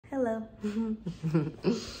Hello.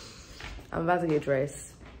 I'm about to get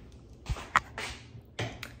dressed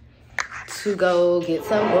to go get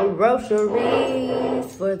some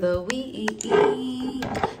groceries for the week.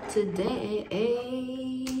 Today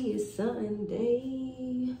is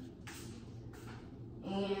Sunday.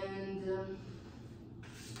 And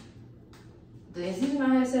the decision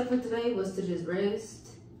I had set for today was to just rest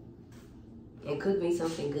and cook me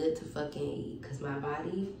something good to fucking eat. Cause my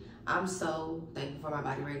body, I'm so thankful for my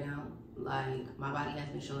body right now. Like, my body has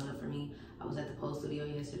been showing up for me. I was at the pole studio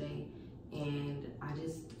yesterday and I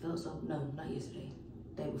just felt so, no, not yesterday,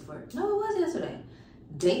 day before. No, it was yesterday.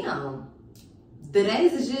 Damn, the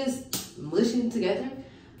days is just mushing together.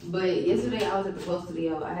 But yesterday I was at the pole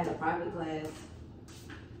studio. I had a private class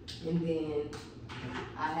and then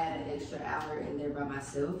I had an extra hour in there by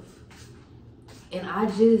myself. And I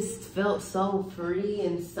just felt so free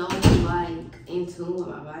and so like in tune with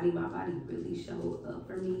my body. My body really showed up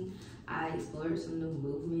for me. I explored some new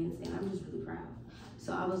movements and I'm just really proud.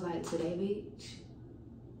 So I was like, today, bitch,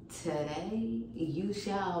 today you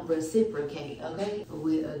shall reciprocate, okay?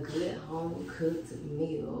 With a good home cooked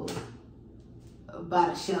meal by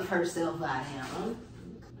the chef herself I am.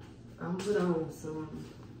 I'm gonna put on some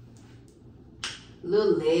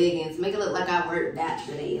little leggings, make it look like I worked out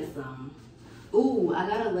today or something. Ooh, I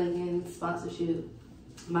got a leggings sponsorship.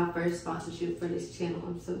 My first sponsorship for this channel.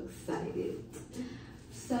 I'm so excited.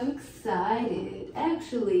 So excited.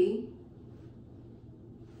 Actually,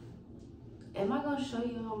 am I gonna show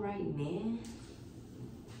y'all right now?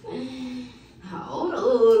 Hold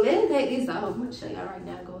on, let's take this off. I'm gonna show y'all right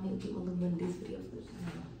now. Go ahead and get my little money this video first.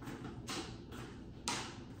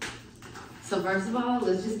 So first of all,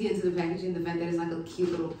 let's just get into the packaging. The fact that it's like a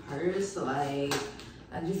cute little purse, like,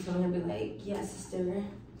 I just want to be like, yeah, sister,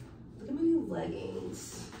 look at my new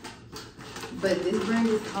leggings. But this brand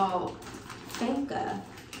is called Fanka,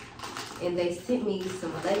 and they sent me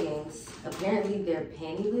some leggings. Apparently they're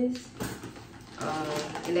pantyless,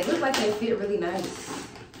 and they look like they fit really nice.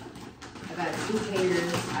 I got 2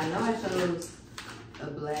 pairs. I know I chose a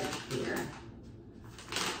black pair.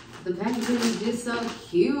 The packaging is just so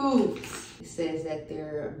cute. It says that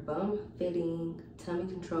they're bum fitting, tummy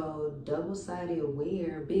control, double-sided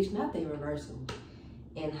wear, bitch, not they reversible,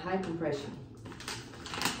 and high compression.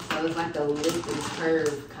 So it's like a lift and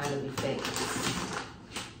curve kind of effect.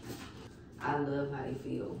 I love how they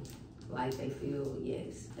feel. Like they feel,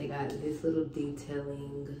 yes. They got this little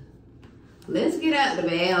detailing. Let's get out the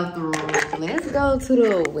bathroom. Let's go to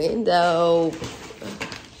the window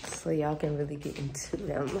so y'all can really get into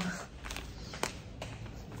them.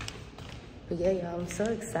 But yeah, y'all, I'm so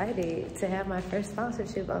excited to have my first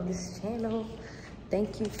sponsorship on this channel.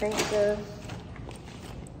 Thank you, Fanka.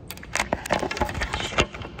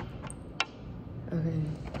 Okay,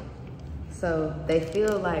 so they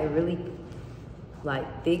feel like really like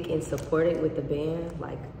thick and supported with the band,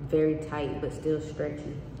 like very tight but still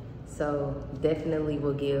stretchy. So definitely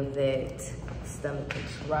will give that stomach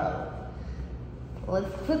control.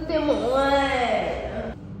 Let's put them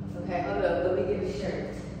on. Okay, hold up, let me get a shirt.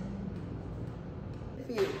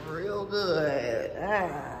 Real good.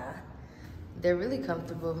 They're really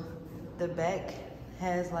comfortable. The back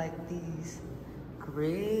has like these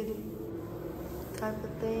grid type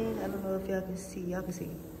of thing. I don't know if y'all can see. Y'all can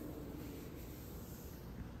see.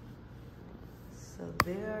 So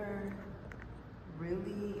they're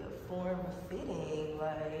really form-fitting.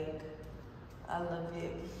 Like, I love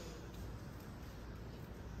it.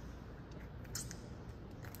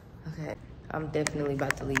 Okay, I'm definitely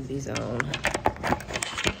about to leave these on.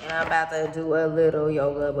 I'm about to do a little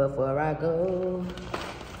yoga before I go.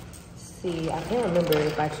 See, I can't remember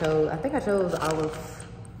if I think I chose olive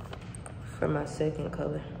for my second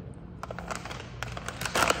color.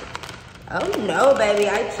 Oh no, baby,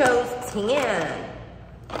 I chose tan.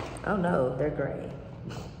 Oh no, they're gray.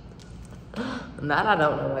 Not I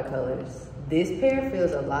don't know my colors. This pair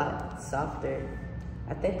feels a lot softer.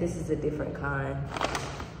 I think this is a different kind.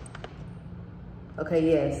 Okay,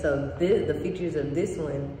 yeah, so the features of this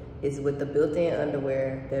one is with the built-in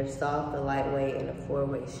underwear. They're soft, they're lightweight, and a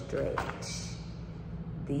 4-way stretch.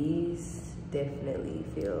 These definitely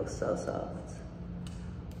feel so soft.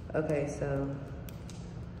 Okay, so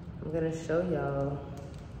I'm gonna show y'all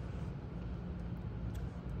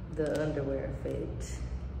the underwear fit.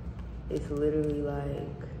 It's literally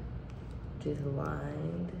like just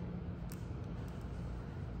lined.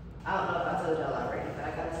 I don't know if I told y'all already, but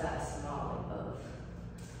I got a size small of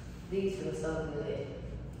these. Feel so good.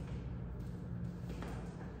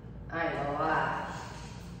 I ain't gonna lie.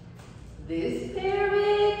 This pair,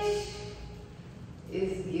 bitch,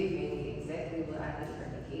 is giving exactly what I need her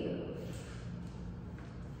to give.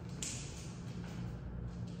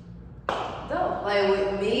 play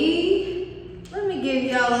with me. Let me give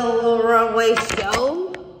y'all a little runway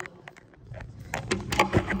show.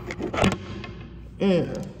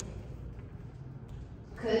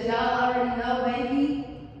 Cause y'all already know, baby,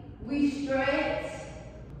 we strut.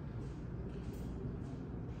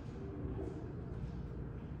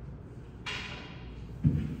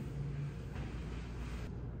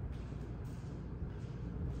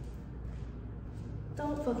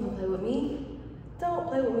 Don't fucking play with me. Don't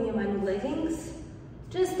play with me in my new leggings.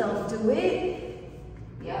 Just don't do it.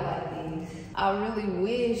 Y'all like these. I really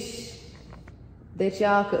wish that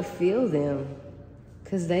y'all could feel them.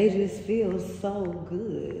 Cause they just feel so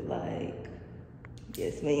good. Like,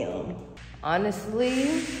 yes ma'am.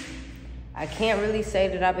 Honestly, I can't really say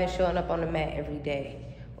that I've been showing up on the mat every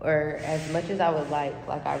day. Or as much as I would like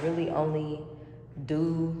I really only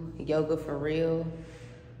do yoga for real.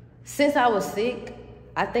 Since I was sick,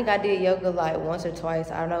 I think I did yoga like once or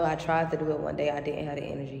twice. I don't know, I tried to do it one day, I didn't have the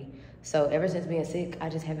energy. So ever since being sick, I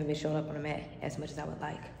just haven't been showing up on the mat as much as I would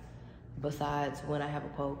like. Besides when I have a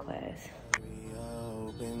pole class.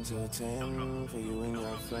 Open to 10 for you and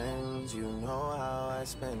your friends. You know how I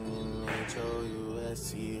spend in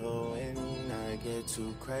HOUSTON. I get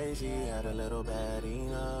too crazy, had a little bad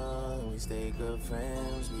enough. We stay good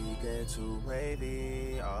friends, we get too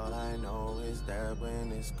wavy. All I know is that when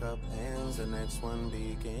this cup ends, the next one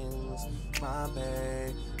begins. My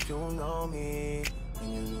babe, you know me,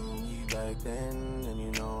 and you knew me back then, and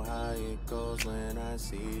you know how it goes when I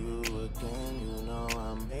see you again. You know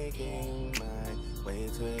I'm making my way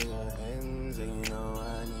to your ends, and you know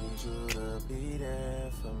I need you to be there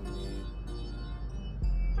for me.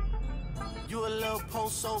 You a little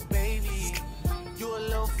post-so baby, you a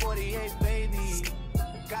little 48 baby.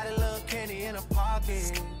 Got a little candy in her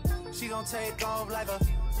pocket, she gon' take off like a.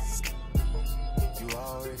 You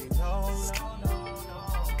already know.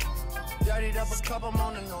 Dirtied up a cup, I'm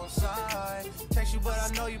on the north side. Text you, but I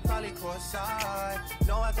know you probably cross-side.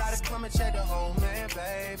 Know I gotta come and check the whole man,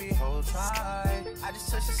 baby, hold tight. I just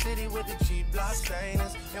touched the city with the cheap block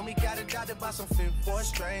stainers, and we got adopted by some fit for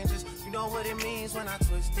strangers. You know what it means when I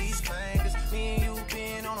twist these fingers. Me and you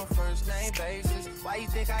being on a first name basis. Why you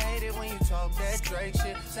think I hate it when you talk that Drake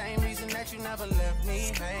shit? Same reason that you never left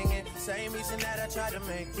me hanging. Same reason that I tried to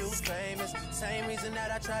make you famous. Same reason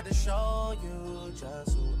that I tried to show you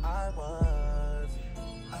just who I was.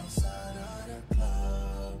 Outside of the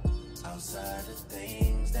club, outside the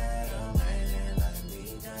things that a man like me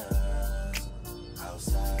does,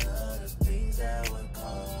 outside of the things that would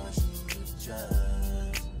cause you to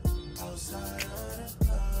judge, outside of the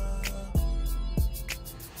club,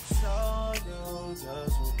 show you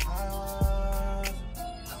just who I was.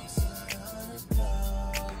 Outside of the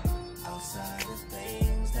club, outside the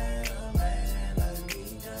things that a man like me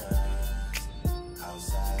does,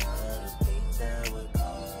 outside of the things that would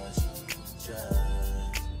cause you to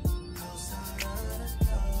judge, outside of the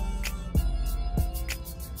club.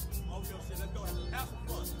 Okay, let's go have some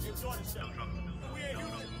fun. Enjoy the show. We in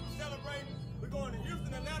Houston celebrating. We're going to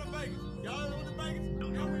Houston, Atlanta, Vegas. Y'all know the Vegas?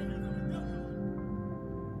 Y'all in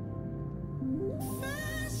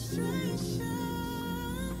Houston?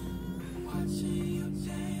 Watching you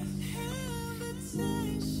dance, invitation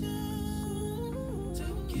to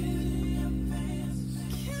get in your pants.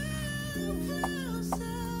 Come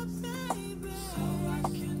closer, baby, so I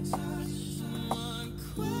can touch. One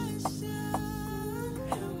question,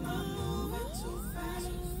 am I moving too fast?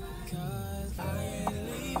 'Cause I ain't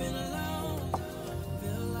leaving alone.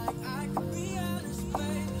 Feel like I could be out this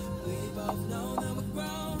place. We both know that we're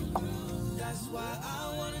grown. That's why I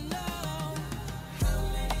wanna know, how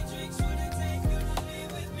many drinks would it take you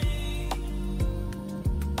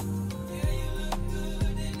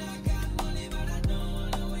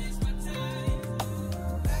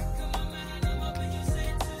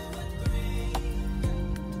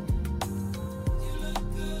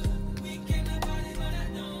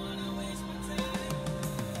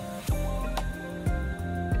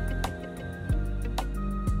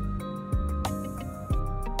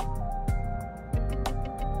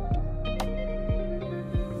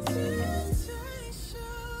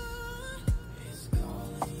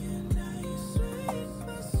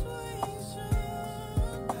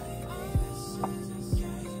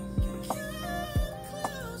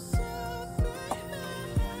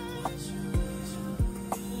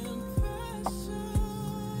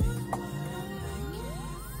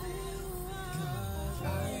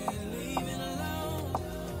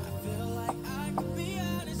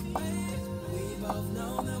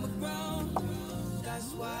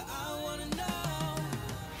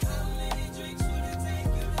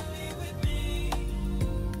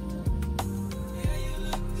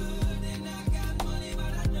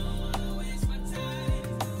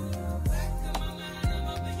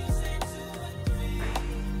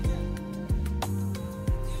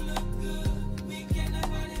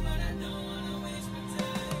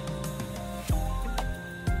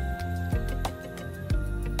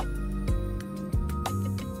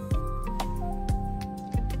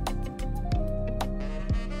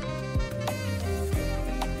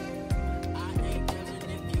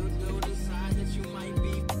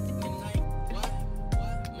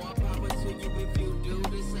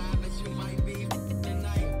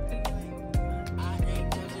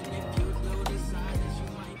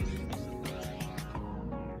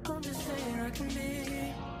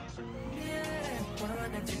me. Yeah,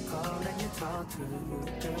 one that you call and you talk to,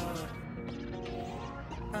 girl.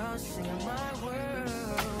 I'll share my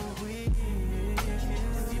world with you.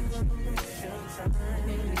 If you wanna waste your time,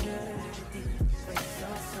 waste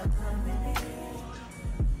your time with me.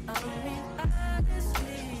 I mean,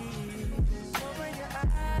 honestly, open your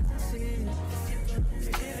eyes and see.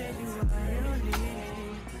 Giving you what you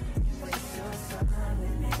need. Waste your time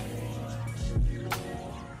with me.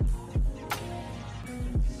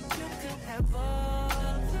 You can have all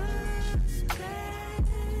the space.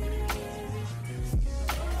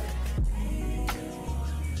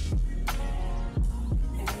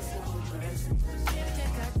 It's a blessing. You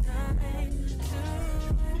got time to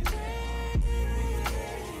embrace.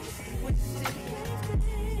 Waste it with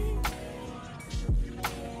me.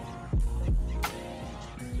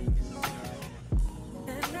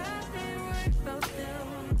 And nothing worried about them.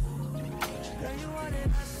 Girl, you want it,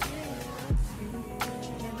 I see it.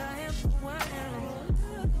 And I am who I am.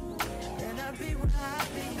 And I be what I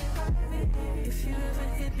be. If you ever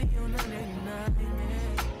hit me on a late night,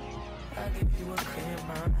 I'll give you a clear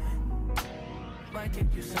mind. Might give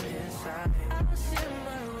you some insight. I'll share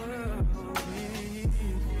my world with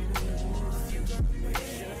you. You gonna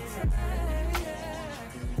waste your time.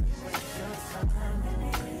 Waste your time with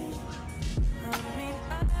me. I mean,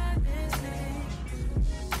 honestly,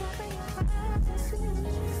 open your eyes and see.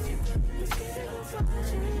 If you give what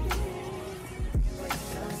you need, waste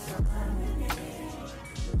your time with me.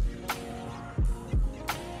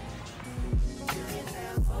 You can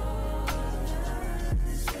have all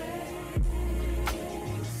the space.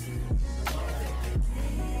 All that you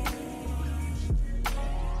need.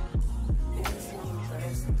 It's no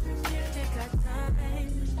place to you got time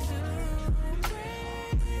to embrace.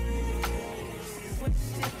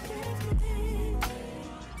 Waste it with me.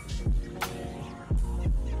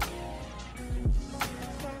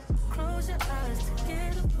 Close your eyes to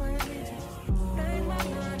get away. Make my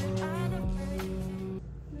mind out of me.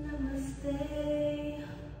 Namaste.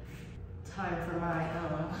 Time for my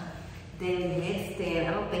daily headstand. I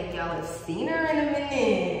don't think y'all have seen her in a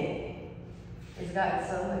minute. It's gotten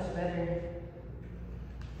so much better.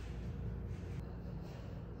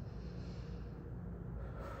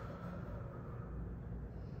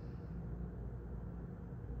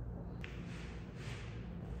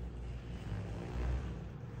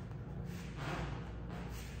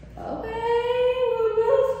 Okay,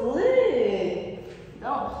 we'll split.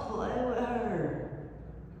 Don't play with her.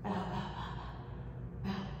 Bow, bow, bow,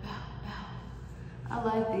 bow, bow, bow. I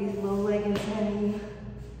like these little leggings, honey.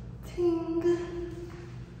 Ting.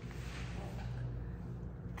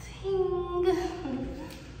 Ting.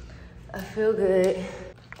 I feel good.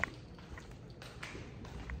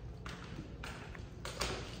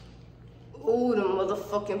 Ooh, the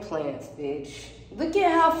motherfucking plants, bitch. Look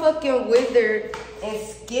at how fucking withered and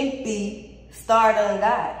skimpy Star done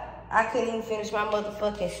got. I couldn't even finish my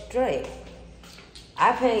motherfucking strut.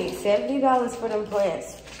 I paid $70 for them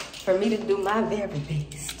plants for me to do my very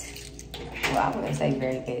best. Well, I wouldn't say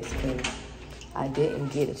very best because I didn't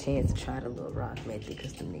get a chance to try the little rock method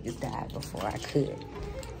because the niggas died before I could.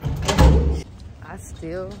 I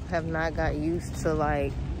still have not got used to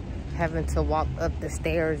like having to walk up the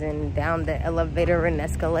stairs and down the elevator and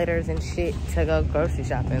escalators and shit to go grocery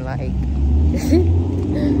shopping. Like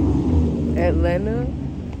Atlanta,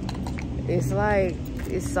 it's like,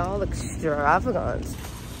 it's all extravagant.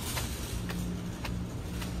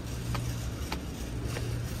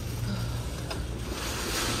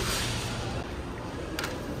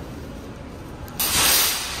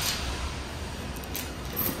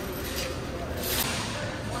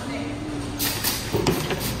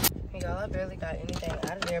 Y'all, I barely got anything out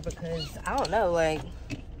of there because I don't know, like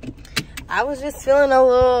I was just feeling a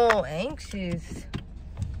little anxious.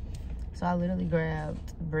 So I literally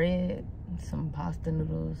grabbed bread, some pasta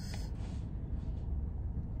noodles,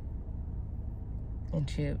 and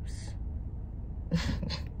chips.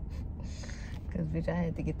 Cause bitch, I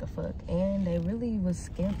had to get the fuck. And they really was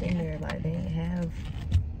skimped in there. Like they didn't have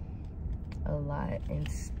a lot in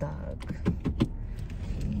stock.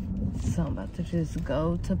 So I'm about to just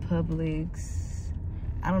go to Publix.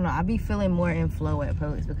 I don't know, I be feeling more in flow at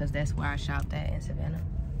Publix because that's where I shopped at in Savannah.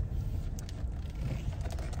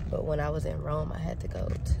 But when I was in Rome, I had to go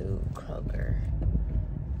to Kroger.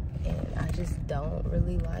 And I just don't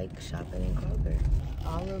really like shopping in Kroger.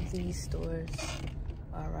 All of these stores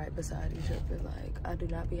are right beside each other. Like, I do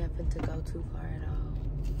not be having to go too far at all.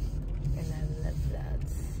 And I love that.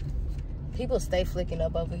 People stay flicking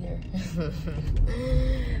up over here.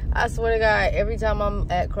 I swear to God, every time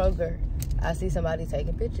I'm at Kroger, I see somebody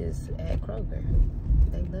taking pictures at Kroger.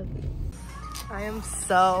 They love it. I am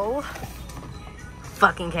so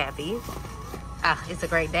fucking happy. Ah, it's a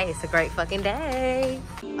great day. It's a great fucking day.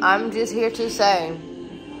 I'm just here to say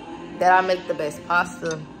that I make the best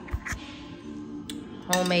pasta.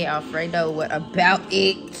 Homemade Alfredo. What about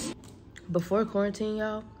it? Before quarantine,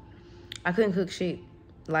 y'all, I couldn't cook shit.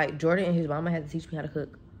 Like, Jordan and his mama had to teach me how to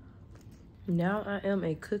cook. Now I am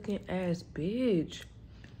a cooking ass bitch.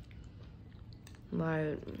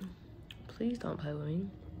 Like, please don't play with me.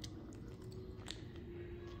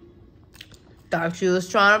 Thought you was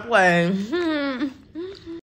trying to play.